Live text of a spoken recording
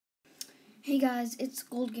Hey guys, it's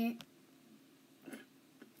Gold Game.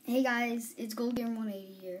 Hey guys, it's Gold Game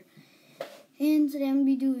 180 here, and today I'm gonna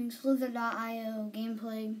be doing Slither.io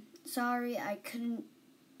gameplay. Sorry, I couldn't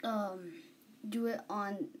do it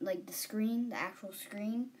on like the screen, the actual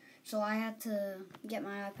screen. So I had to get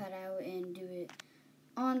my iPad out and do it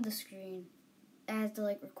on the screen. I had to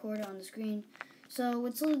like record it on the screen. So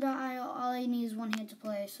with Slither.io, all I need is one hand to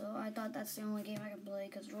play. So I thought that's the only game I can play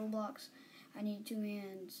because Roblox, I need two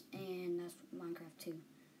hands, and that's Minecraft too.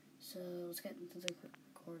 So let's get into the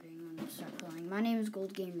recording and start playing. My name is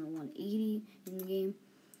Gold Gamer 180 in the game,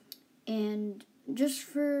 and just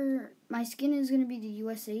for my skin is gonna be the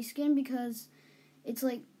USA skin because it's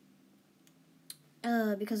like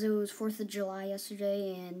because it was 4th of July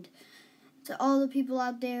yesterday, and to all the people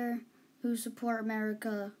out there who support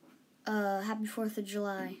America, happy 4th of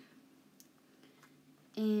July.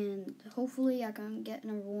 And hopefully I can get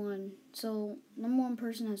number one. So number one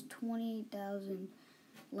person has 20,000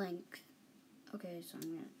 length. Okay, so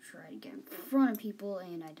I'm gonna try to get in front of people,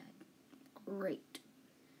 and I died. Great.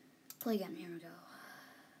 Play again. Here we go.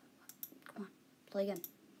 Come on. Play again.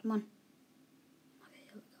 Come on. Okay,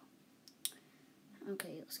 here we go.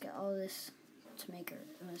 Okay, let's get all this to make it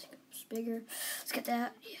bigger. Let's get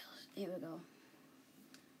that. Yeah, here we go.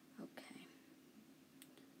 Okay.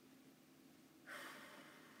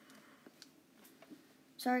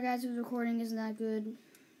 Sorry guys, if the recording isn't that good.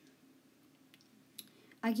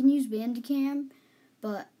 I can use Bandicam,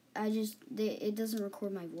 but it doesn't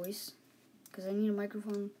record my voice because I need a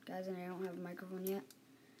microphone, guys, and I don't have a microphone yet.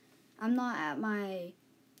 I'm not at my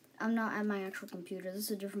actual computer. This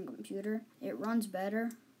is a different computer. It runs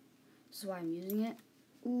better. This is why I'm using it.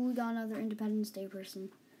 Ooh, we got another Independence Day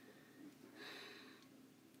person.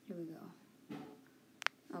 Here we go.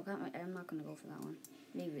 Oh, I'm not gonna go for that one.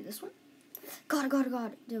 Maybe this one. Got it.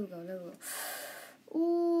 There we go.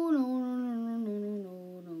 Ooh,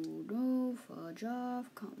 no, fudge off.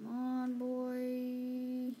 Come on,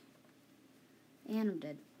 boy. And I'm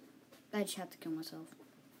dead. I just have to kill myself.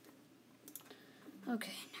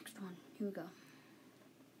 Okay, next one. Here we go.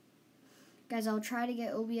 Guys, I'll try to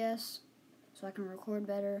get OBS so I can record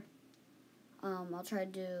better. I'll try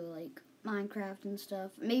to do, like, Minecraft and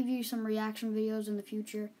stuff. Maybe some reaction videos in the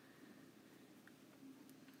future.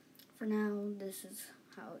 For now, this is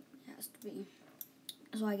how it has to be,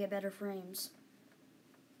 so I get better frames.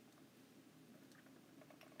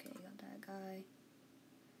 Okay, got that guy.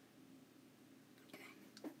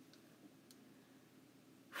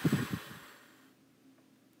 Okay.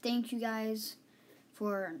 Thank you guys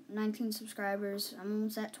for 19 subscribers. I'm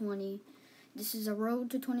almost at 20. This is a road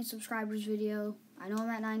to 20 subscribers video. I know I'm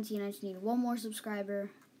at 19. I just need one more subscriber.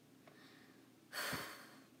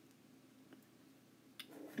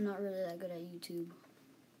 I'm not really that good at YouTube.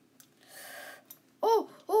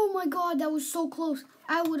 Oh my god, that was so close.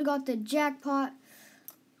 I would have got the jackpot.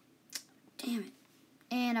 Damn it.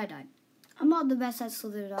 And I died. I'm not the best at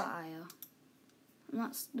Slither.io. I'm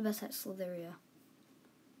not the best at Slitheria.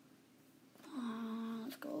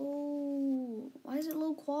 Let's go. Why is it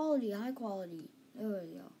low quality? High quality. There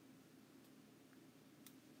we go.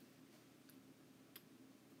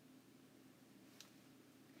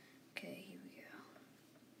 Okay, here we go.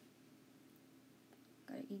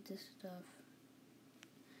 Gotta eat this stuff.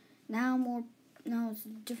 Now it's a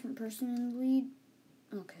different person in the lead.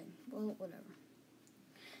 Okay, well, whatever.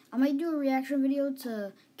 I might do a reaction video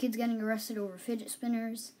to kids getting arrested over fidget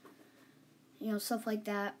spinners. You know, stuff like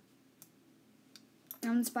that.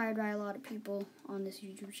 I'm inspired by a lot of people on this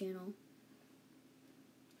YouTube channel.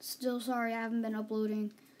 Still sorry I haven't been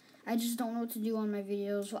uploading. I just don't know what to do on my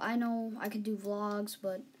videos. I know I could do vlogs,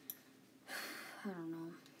 but I don't know.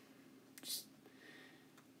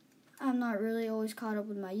 I'm not really always caught up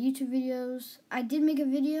with my YouTube videos. I did make a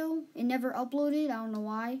video. It never uploaded. I don't know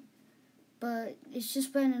why. But it's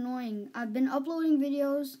just been annoying. I've been uploading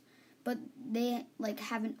videos, but they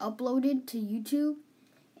haven't uploaded to YouTube.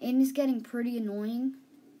 And it's getting pretty annoying.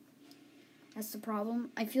 That's the problem.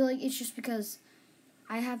 I feel like it's just because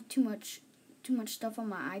I have too much stuff on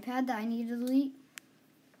my iPad that I need to delete.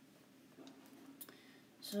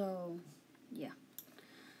 So, yeah.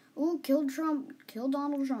 Oh, killed Trump. Killed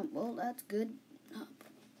Donald Trump. Well, that's good. Of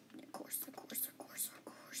course.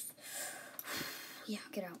 Yeah,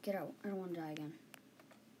 get out. I don't want to die again.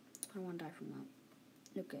 I don't want to die from that.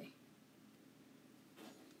 Okay.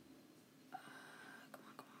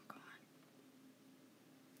 Come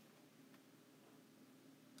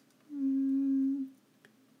on.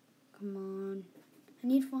 Come on. I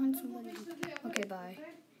need to find somebody. Okay, bye.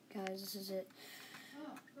 Guys, this is it.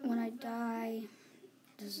 When I die...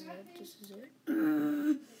 This is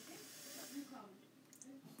it.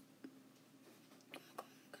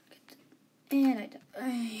 And I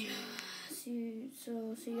died.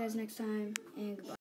 See you guys next time, and goodbye.